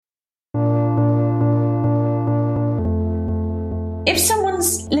If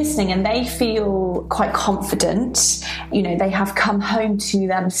someone's listening and they feel quite confident, they have come home to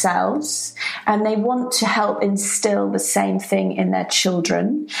themselves and they want to help instill the same thing in their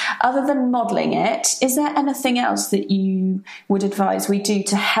children, other than modelling it, is there anything else that you would advise we do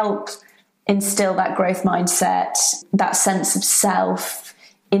to help instill that growth mindset, that sense of self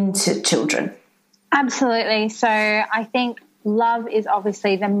into children? Absolutely. So I think love is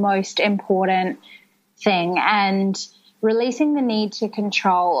obviously the most important thing, and releasing the need to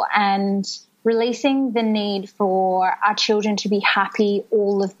control and releasing the need for our children to be happy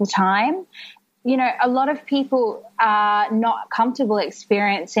all of the time. A lot of people are not comfortable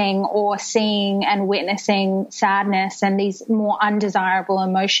experiencing or seeing and witnessing sadness and these more undesirable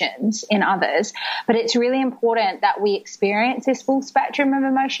emotions in others. But it's really important that we experience this full spectrum of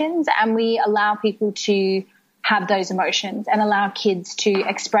emotions and we allow people to have those emotions and allow kids to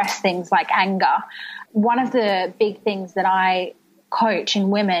express things like anger. One of the big things that I coach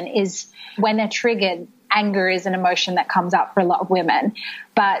in women is when they're triggered, anger is an emotion that comes up for a lot of women.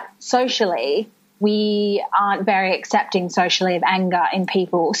 But socially, we aren't very accepting socially of anger in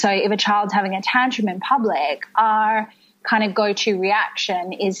people. So if a child's having a tantrum in public, our kind of go-to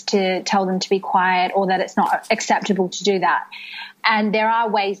reaction is to tell them to be quiet or that it's not acceptable to do that. And there are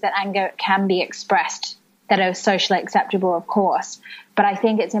ways that anger can be expressed that are socially acceptable, of course. But I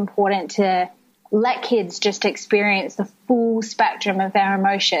think it's important to let kids just experience the full spectrum of their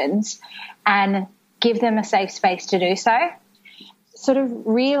emotions and give them a safe space to do so. Sort of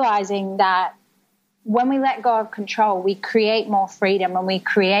realizing that when we let go of control, we create more freedom and we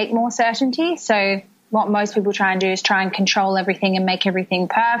create more certainty. So what most people try and do is try and control everything and make everything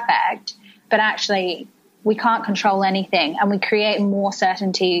perfect. But actually, we can't control anything, and we create more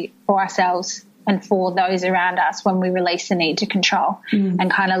certainty for ourselves and for those around us when we release the need to control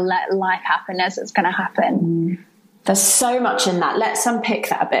and kind of let life happen as it's going to happen. There's so much in that. Let's unpick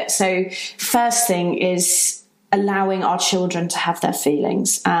that a bit. So first thing is allowing our children to have their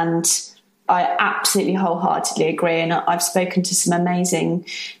feelings. And I absolutely wholeheartedly agree. And I've spoken to some amazing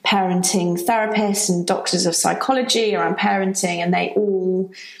parenting therapists and doctors of psychology around parenting, and they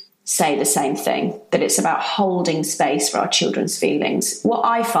all say the same thing, that it's about holding space for our children's feelings. What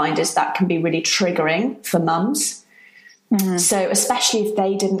I find is that can be really triggering for mums. So especially if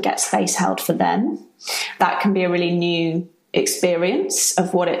they didn't get space held for them, that can be a really new experience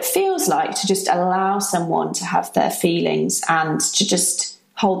of what it feels like to just allow someone to have their feelings and to just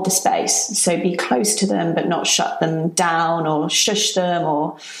hold the space. So be close to them, but not shut them down or shush them.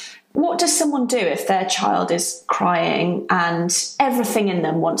 Or what does someone do if their child is crying and everything in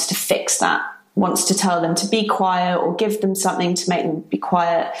them wants to fix that, wants to tell them to be quiet or give them something to make them be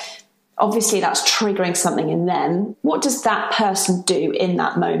quiet? Obviously, that's triggering something in them. What does that person do in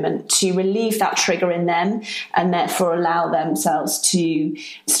that moment to relieve that trigger in them and therefore allow themselves to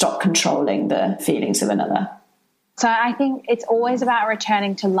stop controlling the feelings of another? So I think it's always about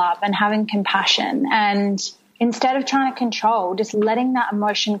returning to love and having compassion, and instead of trying to control, just letting that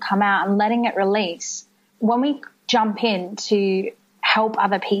emotion come out and letting it release. When we jump in to help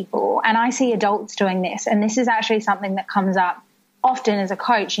other people, and I see adults doing this, and this is actually something that comes up often as a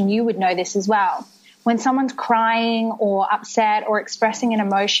coach, and you would know this as well. When someone's crying or upset or expressing an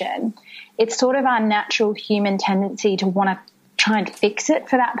emotion, it's sort of our natural human tendency to want to try and fix it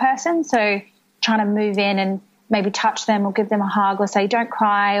for that person. So trying to move in and maybe touch them or give them a hug or say, don't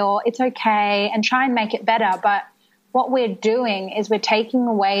cry, or it's okay, and try and make it better. But what we're doing is we're taking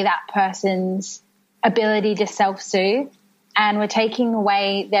away that person's ability to self-soothe, and we're taking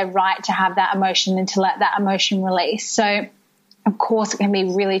away their right to have that emotion and to let that emotion release. So, of course, it can be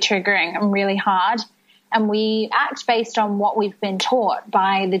really triggering and really hard. And we act based on what we've been taught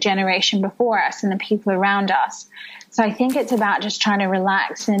by the generation before us and the people around us. So I think it's about just trying to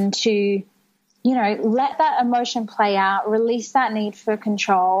relax and to let that emotion play out, release that need for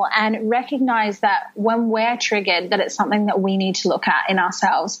control, and recognize that when we're triggered, that it's something that we need to look at in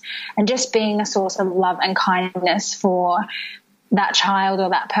ourselves, and just being a source of love and kindness for that child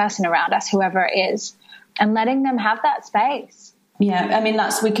or that person around us, whoever it is, and letting them have that space. Yeah, I mean,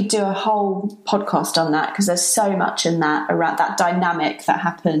 we could do a whole podcast on that, because there's so much in that around that dynamic that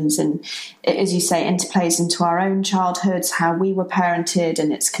happens, and it, as you say, interplays into our own childhoods, how we were parented,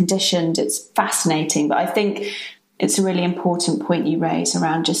 and it's conditioned. It's fascinating, but I think it's a really important point you raise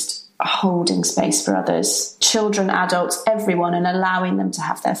around just holding space for others, children, adults, everyone, and allowing them to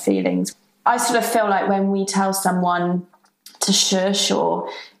have their feelings. I sort of feel like when we tell someone to shush or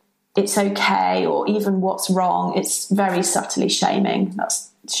it's okay or even what's wrong, it's very subtly shaming. That's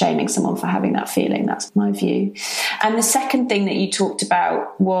shaming someone for having that feeling. That's my view. And the second thing that you talked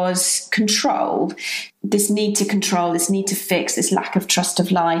about was control. This need to control, this need to fix, this lack of trust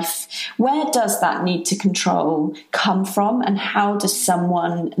of life. Where does that need to control come from, and how does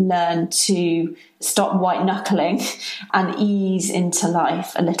someone learn to stop white knuckling and ease into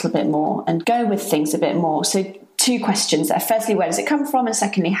life a little bit more and go with things a bit more? So 2 questions there. Firstly, where does it come from? And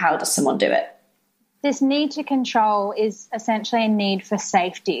secondly, how does someone do it? This need to control is essentially a need for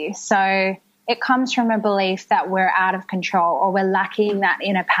safety. So it comes from a belief that we're out of control or we're lacking that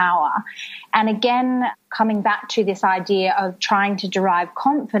inner power. And again, coming back to this idea of trying to derive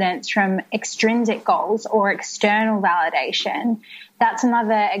confidence from extrinsic goals or external validation, that's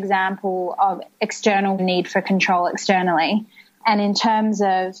another example of external need for control externally. And in terms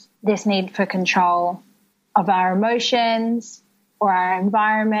of this need for control of our emotions or our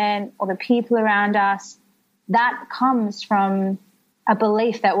environment or the people around us, that comes from a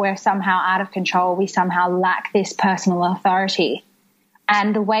belief that we're somehow out of control, we somehow lack this personal authority.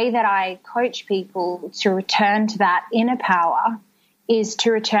 And the way that I coach people to return to that inner power is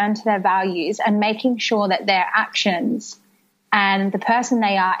to return to their values and making sure that their actions and the person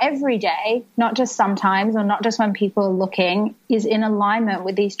they are every day, not just sometimes or not just when people are looking, is in alignment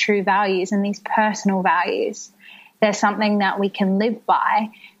with these true values and these personal values. There's something that we can live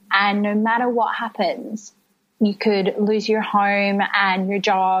by, and no matter what happens, you could lose your home and your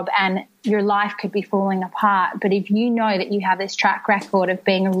job and your life could be falling apart. But if you know that you have this track record of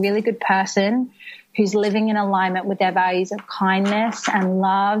being a really good person who's living in alignment with their values of kindness and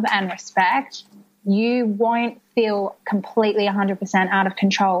love and respect, you won't feel completely 100% out of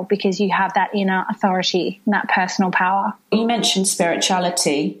control because you have that inner authority and that personal power. You mentioned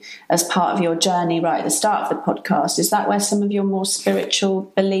spirituality as part of your journey right at the start of the podcast. Is that where some of your more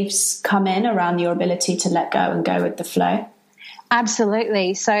spiritual beliefs come in around your ability to let go and go with the flow?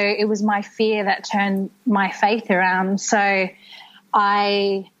 Absolutely. So it was my fear that turned my faith around. So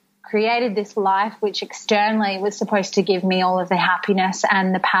I created this life which externally was supposed to give me all of the happiness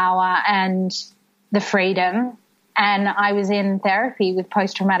and the power and the freedom. And I was in therapy with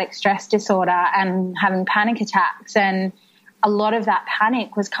post-traumatic stress disorder and having panic attacks. And a lot of that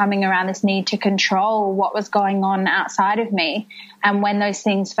panic was coming around this need to control what was going on outside of me. And when those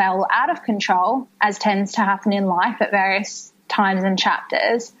things fell out of control, as tends to happen in life at various times and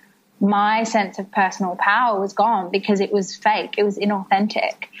chapters, my sense of personal power was gone because it was fake, it was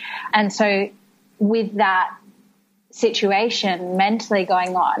inauthentic. And so with that situation mentally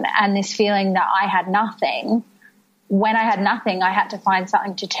going on and this feeling that I had nothing, when I had nothing, I had to find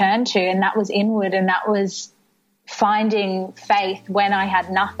something to turn to, and that was inward, and that was finding faith when I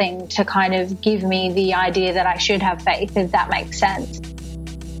had nothing to kind of give me the idea that I should have faith, if that makes sense.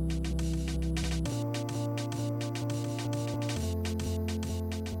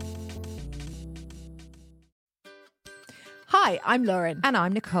 Hi, I'm Lauren. And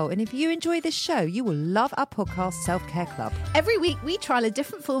I'm Nicole. And if you enjoy this show, you will love our podcast, Self-Care Club. Every week, we trial a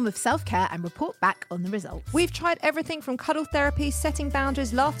different form of self-care and report back on the results. We've tried everything from cuddle therapy, setting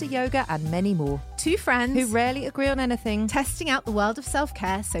boundaries, laughter yoga, and many more. 2 friends who rarely agree on anything, testing out the world of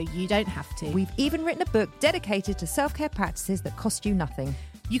self-care so you don't have to. We've even written a book dedicated to self-care practices that cost you nothing.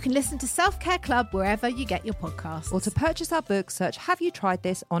 You can listen to Self-Care Club wherever you get your podcasts. Or to purchase our book, search Have You Tried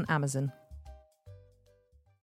This on Amazon.